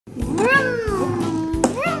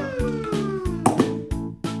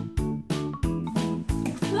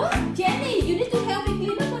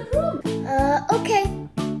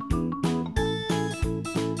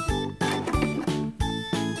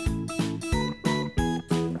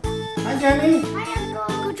Hi, Jannie. Hi, Uncle.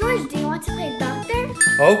 Uncle George, do you want to play doctor?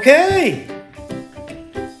 Okay.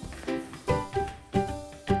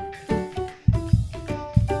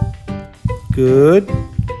 Good,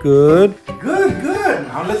 good. Good, good.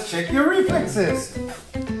 Now let's check your reflexes.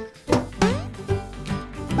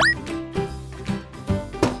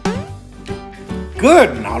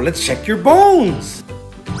 Good. Now let's check your bones.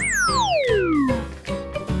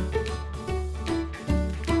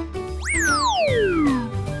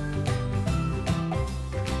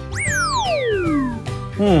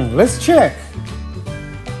 Let's check.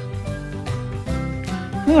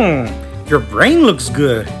 Your brain looks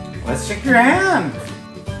good. Let's check your hand.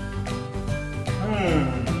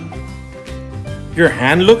 Your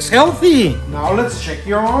hand looks healthy. Now let's check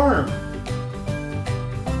your arm.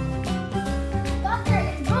 Doctor,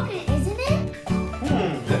 it's broken, isn't it?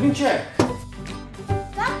 Let me check.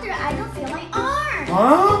 Doctor, I don't feel my arm.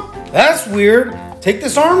 Huh? That's weird. Take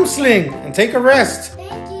this arm sling and take a rest.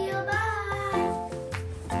 Thank you, bye.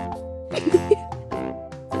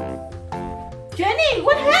 Jannie,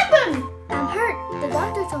 what happened? I'm hurt. The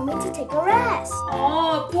doctor told me to take a rest.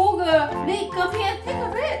 Oh, poor girl. Lee, come here, take a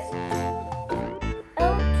rest.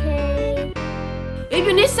 Okay. If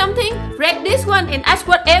you need something, break this one and ask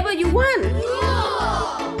whatever you want.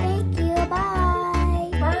 Thank you, bye.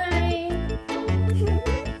 Bye.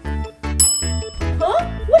 Huh?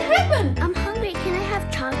 What happened? I'm hungry. Can I have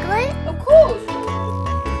chocolate? Of course.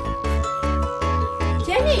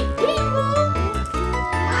 Jannie, here you go.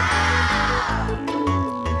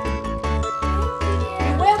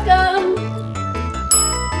 You're welcome.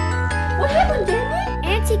 What happened, Jannie?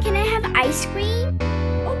 Auntie, can I have ice cream?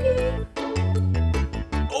 Okay.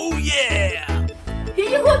 Oh yeah! Here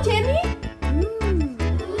you go, Jannie.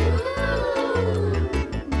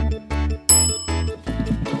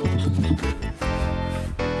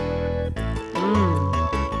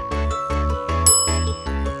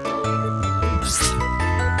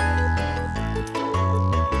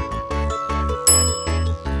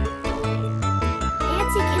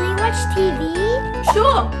 Auntie, can I watch TV?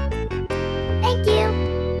 Sure. Thank you.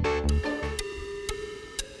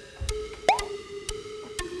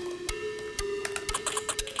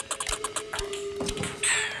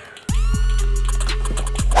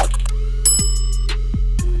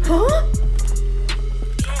 Huh?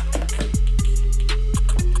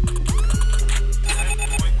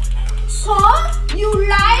 Huh? You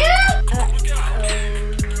liar!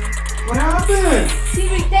 What happened? She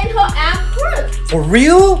retained her arm first. For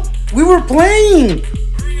real? We were playing.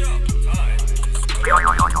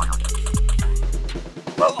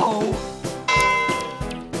 Uh-oh!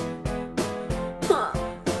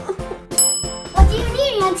 What do you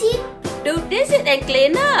need, Auntie? Do this and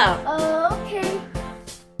clean up. Okay.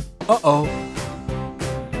 Uh-oh!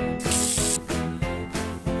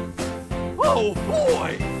 Oh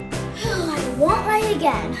boy! I won't lie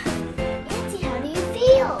again.